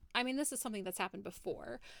this is something that's happened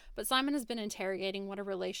before, but Simon has been interrogating what a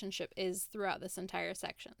relationship is throughout this entire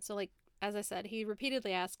section. So, like, as I said, he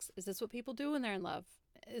repeatedly asks, is this what people do when they're in love?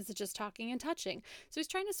 Is it just talking and touching? So he's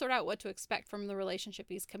trying to sort out what to expect from the relationship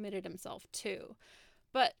he's committed himself to.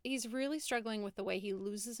 But he's really struggling with the way he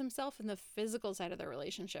loses himself in the physical side of the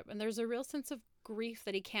relationship. And there's a real sense of grief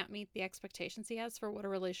that he can't meet the expectations he has for what a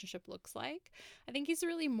relationship looks like. I think he's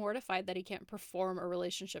really mortified that he can't perform a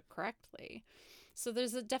relationship correctly. So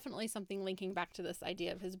there's definitely something linking back to this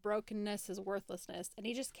idea of his brokenness, his worthlessness, and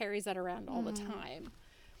he just carries that around all the time.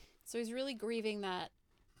 So he's really grieving that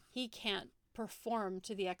he can't perform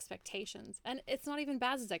to the expectations. And it's not even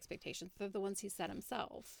Baz's expectations, they're the ones he set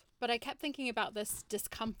himself. But I kept thinking about this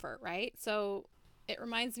discomfort, right? So it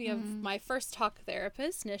reminds me of my first talk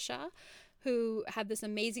therapist, Nisha, who had this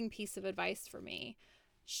amazing piece of advice for me.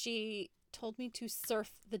 She told me to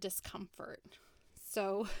surf the discomfort.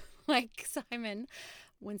 So, like Simon,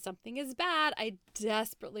 when something is bad, I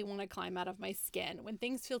desperately want to climb out of my skin. When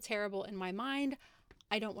things feel terrible in my mind,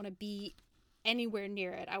 I don't want to be anywhere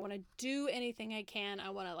near it. I want to do anything I can.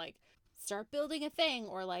 I want to like start building a thing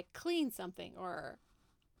or like clean something or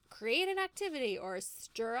create an activity or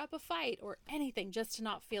stir up a fight or anything just to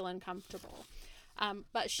not feel uncomfortable.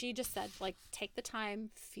 But she just said, like, take the time,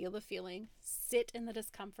 feel the feeling, sit in the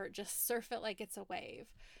discomfort, just surf it like it's a wave.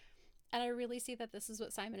 And I really see that this is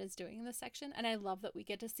what Simon is doing in this section. And I love that we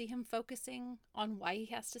get to see him focusing on why he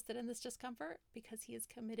has to sit in this discomfort, because he is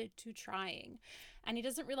committed to trying. And he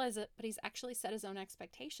doesn't realize it, but he's actually set his own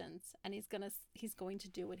expectations. And he's going to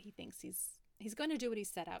do what he thinks he's going to do what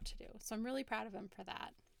he's set out to do. So I'm really proud of him for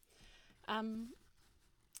that.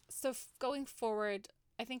 So going forward,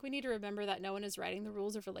 I think we need to remember that no one is writing the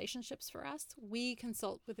rules of relationships for us. We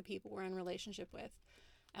consult with the people we're in relationship with,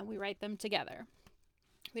 and we write them together.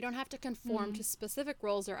 We don't have to conform to specific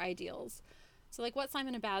roles or ideals. So like what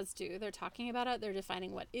Simon and Baz do, they're talking about it, they're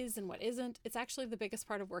defining what is and what isn't. It's actually the biggest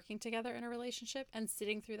part of working together in a relationship, and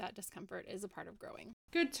sitting through that discomfort is a part of growing.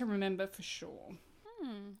 Good to remember for sure.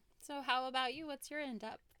 So how about you? What's your end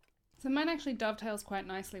up? So mine actually dovetails quite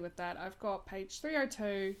nicely with that. I've got page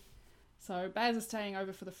 302. So Baz is staying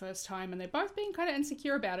over for the first time, and they're both being kind of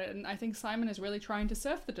insecure about it. And I think Simon is really trying to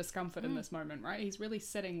surf the discomfort in this moment, right? He's really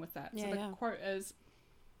sitting with that. So the quote is,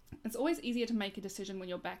 "It's always easier to make a decision when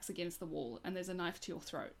your back's against the wall and there's a knife to your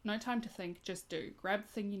throat. No time to think, just do. Grab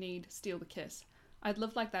the thing you need, steal the kiss. I'd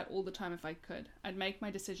live like that all the time if I could. I'd make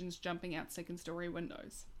my decisions jumping out second-story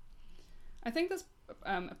windows." I think this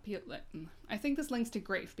I think this links to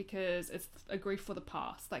grief, because it's a grief for the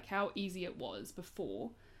past, like how easy it was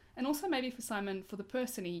before. And also maybe for Simon, for the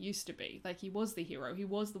person he used to be. Like, he was the hero. He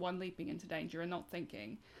was the one leaping into danger and not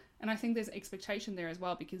thinking. And I think there's expectation there as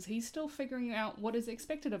well, because he's still figuring out what is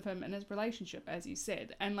expected of him in his relationship, as you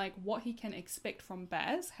said. And, like, what he can expect from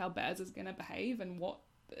Baz, how Baz is going to behave and what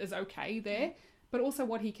is okay there. But also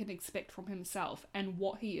what he can expect from himself and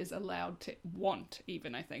what he is allowed to want,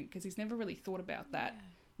 even, I think. Because he's never really thought about that.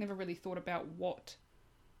 Never really thought about what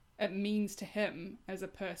it means to him as a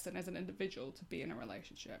person, as an individual, to be in a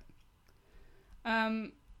relationship.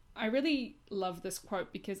 I really love this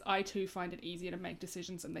quote because I too find it easier to make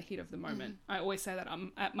decisions in the heat of the moment. I always say that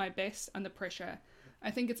I'm at my best under pressure.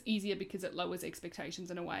 I think it's easier because it lowers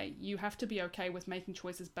expectations in a way. You have to be okay with making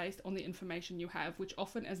choices based on the information you have, which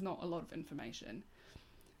often is not a lot of information.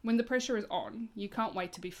 When the pressure is on, you can't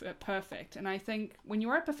wait to be perfect. And I think when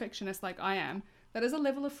you're a perfectionist like I am, that is a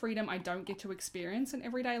level of freedom I don't get to experience in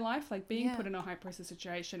everyday life. Like, being put in a high pressure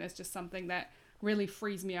situation is just something that really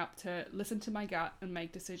frees me up to listen to my gut and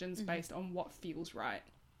make decisions based on what feels right.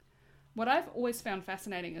 What I've always found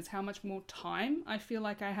fascinating is how much more time I feel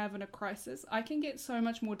like I have in a crisis. I can get so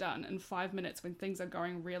much more done in 5 minutes when things are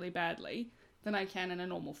going really badly than I can in a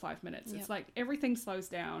normal 5 minutes. It's like everything slows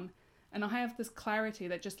down and I have this clarity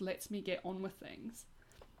that just lets me get on with things.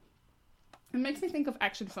 It makes me think of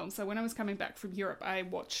action films. So when I was coming back from Europe, I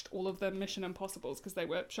watched all of the Mission Impossibles because they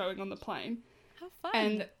were showing on the plane. How fun.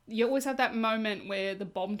 And you always have that moment where the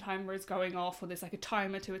bomb timer is going off, or there's like a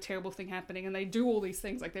timer to a terrible thing happening, and they do all these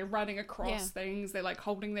things, like they're running across things, they're like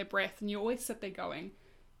holding their breath, and you always sit there going,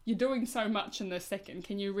 you're doing so much in this second.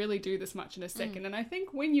 Can you really do this much in a second? And I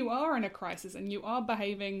think when you are in a crisis and you are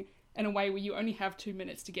behaving in a way where you only have 2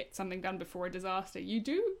 minutes to get something done before a disaster, you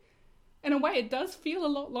do, in a way, it does feel a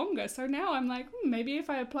lot longer. So now I'm like, maybe if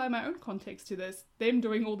I apply my own context to this, them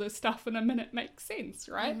doing all this stuff in a minute makes sense,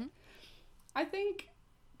 right? I think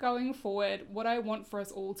going forward, what I want for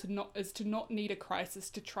us all to not need a crisis,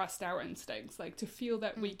 to trust our instincts, like to feel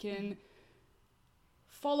that we can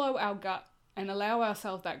follow our gut and allow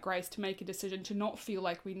ourselves that grace to make a decision, to not feel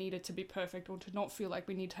like we need it to be perfect, or to not feel like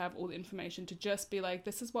we need to have all the information, to just be like,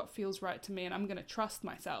 this is what feels right to me and I'm going to trust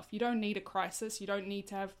myself. You don't need a crisis. You don't need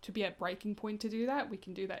to have to be at breaking point to do that. We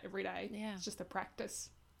can do that every day. Yeah. It's just a practice.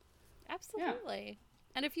 Absolutely. Yeah.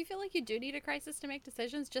 And if you feel like you do need a crisis to make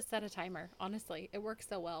decisions, just set a timer. Honestly, it works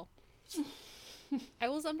so well. I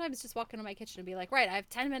will sometimes just walk into my kitchen and be like, right, I have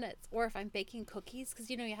 10 minutes. Or if I'm baking cookies, because,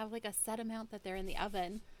 you know, you have like a set amount that they're in the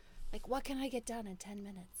oven. Like, what can I get done in 10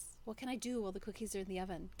 minutes? What can I do while the cookies are in the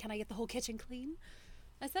oven? Can I get the whole kitchen clean?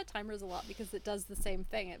 I set timers a lot because it does the same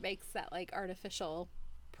thing. It makes that like artificial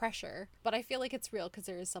pressure. But I feel like it's real because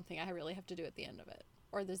there is something I really have to do at the end of it.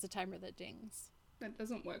 Or there's a timer that dings. That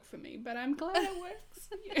doesn't work for me, but I'm glad it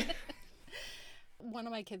works. One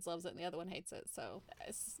of my kids loves it and the other one hates it. So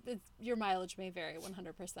your mileage may vary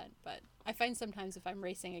 100%. But I find sometimes if I'm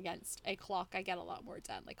racing against a clock, I get a lot more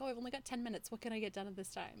done. Like, oh, I've only got 10 minutes. What can I get done at this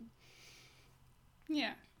time?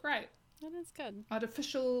 Yeah, great. That is good.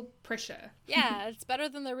 Artificial pressure. Yeah, it's better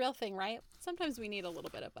than the real thing, right? Sometimes we need a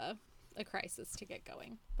little bit of a crisis to get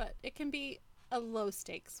going. But it can be a low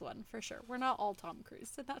stakes one for sure. We're not all Tom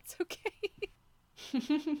Cruise, so that's okay.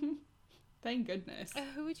 Thank goodness.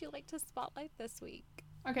 Who would you like to spotlight this week?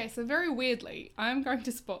 Okay, so very weirdly, I'm going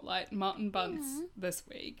to spotlight Martin Bunce this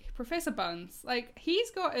week. Professor Bunce, like,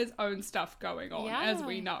 he's got his own stuff going on, as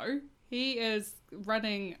we know. He is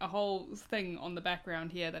running a whole thing on the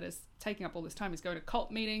background here that is taking up all this time. He's going to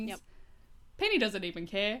cult meetings. Yep. Penny doesn't even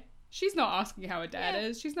care. She's not asking how her dad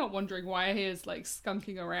is. She's not wondering why he is, like,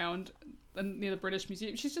 skunking around near the British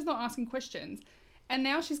Museum. She's just not asking questions. And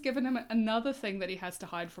now she's given him another thing that he has to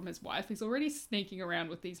hide from his wife. He's already sneaking around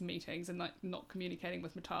with these meetings and, like, not communicating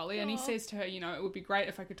with Matali. And he says to her, you know, it would be great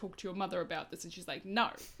if I could talk to your mother about this. And she's like,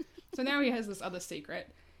 no. So now he has this other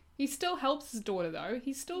secret. He still helps his daughter, though.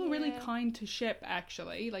 He's still really kind to Shep,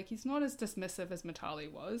 actually. Like, he's not as dismissive as Matali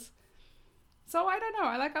was. So I don't know.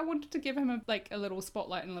 I wanted to give him a little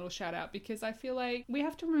spotlight and a little shout out, because I feel like we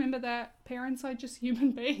have to remember that parents are just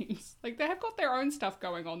human beings. Like, they have got their own stuff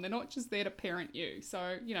going on. They're not just there to parent you.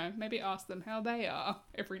 So, you know, maybe ask them how they are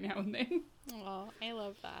every now and then. Oh, I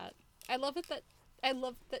love that. I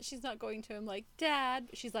love that she's not going to him like, Dad.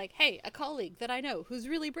 She's like, hey, a colleague that I know who's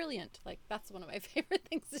really brilliant. Like, that's one of my favorite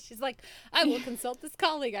things. She's like, I will consult this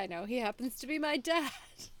colleague I know. He happens to be my dad.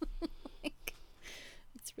 Like,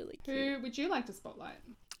 it's really cute. Who would you like to spotlight?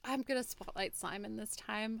 I'm going to spotlight Simon this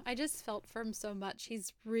time. I just felt for him so much.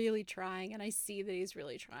 He's really trying, and I see that he's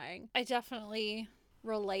really trying. I definitely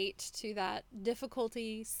relate to that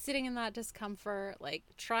difficulty, sitting in that discomfort, like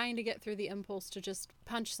trying to get through the impulse to just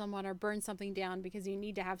punch someone or burn something down because you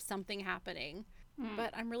need to have something happening.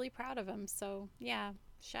 But I'm really proud of him. So, yeah.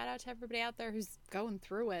 Shout out to everybody out there who's going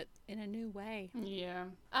through it in a new way. Yeah.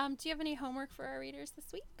 Do you have any homework for our readers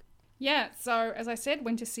this week? Yeah, so as I said,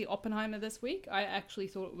 went to see Oppenheimer this week. I actually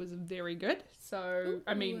thought it was very good. So,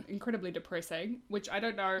 I mean, incredibly depressing, which I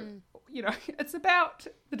don't know, you know, it's about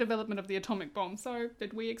the development of the atomic bomb. So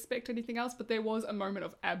did we expect anything else? But there was a moment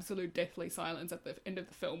of absolute deathly silence at the end of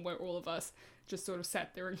the film where all of us just sort of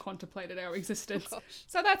sat there and contemplated our existence. Oh,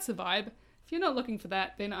 so that's the vibe. If you're not looking for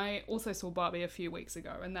that, then I also saw Barbie a few weeks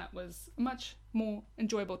ago, and that was a much more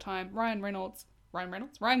enjoyable time.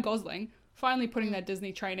 Ryan Gosling, finally putting that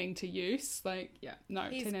Disney training to use. Like, yeah, no,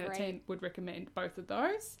 He's 10 out of great. 10 would recommend both of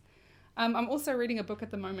those. I'm also reading a book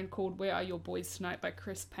at the moment called Where Are Your Boys Tonight by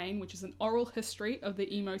Chris Payne, which is an oral history of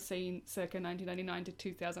the emo scene circa 1999 to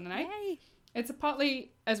 2008. Yay! It's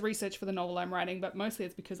partly as research for the novel I'm writing, but mostly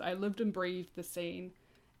it's because I lived and breathed the scene.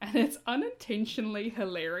 And it's unintentionally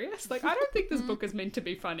hilarious. Like, I don't think this book is meant to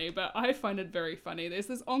be funny, but I find it very funny. There's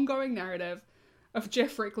this ongoing narrative of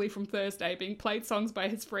Jeff Rickley from Thursday being played songs by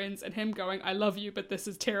his friends and him going, I love you, but this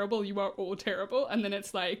is terrible. You are all terrible. And then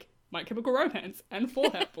it's like, My Chemical Romance and Fall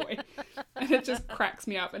Out Boy. And it just cracks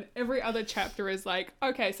me up. And every other chapter is like,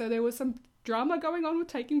 okay, so there was some drama going on with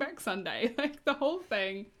Taking Back Sunday. Like, the whole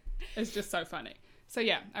thing is just so funny. So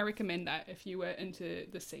yeah, I recommend that if you were into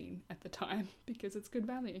the scene at the time, because it's good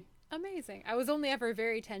value. Amazing. I was only ever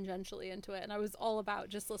very tangentially into it, and I was all about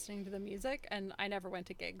just listening to the music, and I never went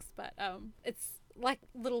to gigs, but it's like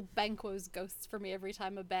little Banquo's ghosts for me every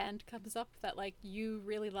time a band comes up that like you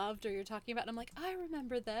really loved or you're talking about, and I'm like, I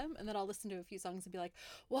remember them, and then I'll listen to a few songs and be like,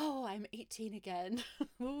 whoa, I'm 18 again.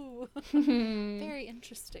 Ooh. Very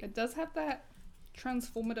interesting. It does have that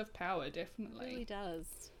transformative power, definitely. It really does.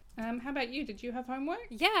 How about you? Did you have homework?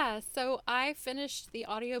 Yeah, so I finished the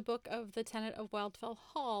audiobook of The Tenet of Wildfell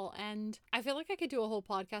Hall, and I feel like I could do a whole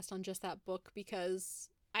podcast on just that book because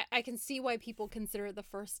I can see why people consider it the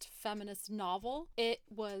first feminist novel. It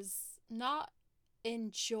was not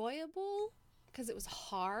enjoyable because it was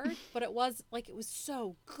hard, but it was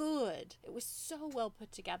so good. It was so well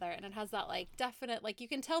put together, and it has that like definite, like you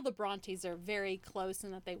can tell the Brontes are very close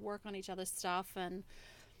and that they work on each other's stuff and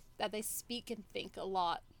that they speak and think a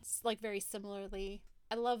lot, like very similarly.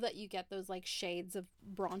 I love that you get those like shades of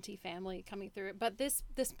Bronte family coming through it. But this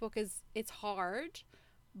book it's hard,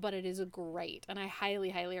 but it is great, and I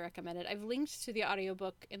highly, highly recommend it. I've linked to the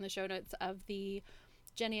audiobook in the show notes of the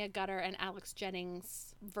Jenia Gutter and Alex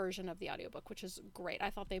Jennings version of the audiobook, which is great.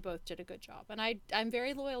 I thought they both did a good job, and I'm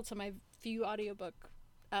very loyal to my few audiobook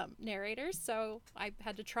narrators, so I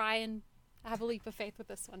had to try and have a leap of faith with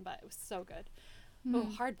this one, but it was so good. Oh,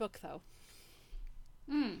 hard book though.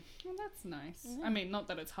 Well, that's nice. I mean, not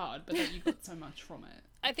that it's hard, but that you got so much from it.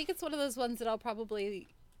 I think it's one of those ones that I'll probably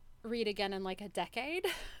read again in like a decade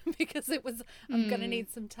because I'm gonna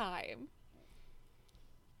need some time.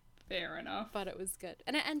 Fair enough. But it was good,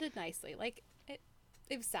 and it ended nicely. Like it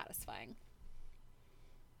was satisfying.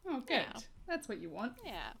 Oh, good. Yeah. That's what you want.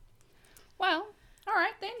 Yeah. Well, all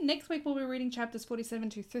right then. Next week we'll be reading chapters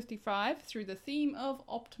 47 to 55 through the theme of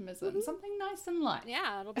optimism. Woohoo. Something nice and light.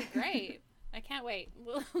 Yeah, it'll be great. I can't wait.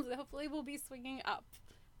 Hopefully we'll be swinging up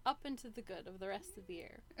into the good of the rest of the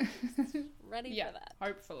year. Ready for that.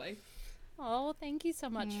 Hopefully. Oh, thank you so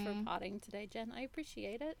much for Mm. potting today, Jen. I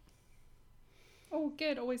appreciate it. Oh,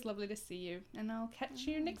 good. Always lovely to see you. And I'll catch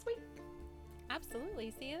you next week.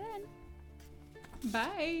 Absolutely. See you then.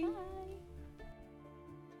 Bye. Bye.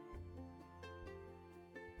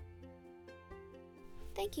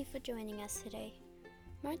 Thank you for joining us today.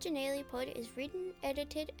 Marginalia Pod is written,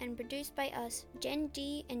 edited, and produced by us, Gen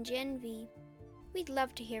D and Gen V. We'd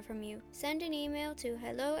love to hear from you. Send an email to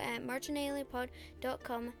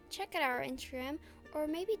hello@marginaliapod.com, check out our Instagram, or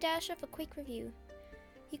maybe dash off a quick review.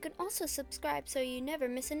 You can also subscribe so you never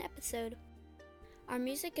miss an episode. Our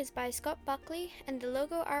music is by Scott Buckley, and the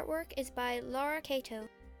logo artwork is by Laura Cato.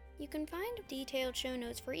 You can find detailed show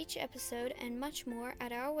notes for each episode and much more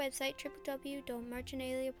at our website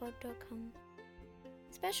www.marginaliapod.com.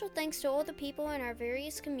 Special thanks to all the people in our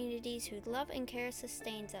various communities whose love and care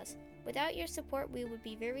sustains us. Without your support, we would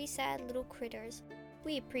be very sad little critters.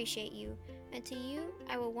 We appreciate you. And to you,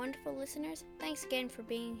 our wonderful listeners, thanks again for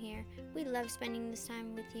being here. We love spending this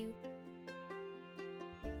time with you.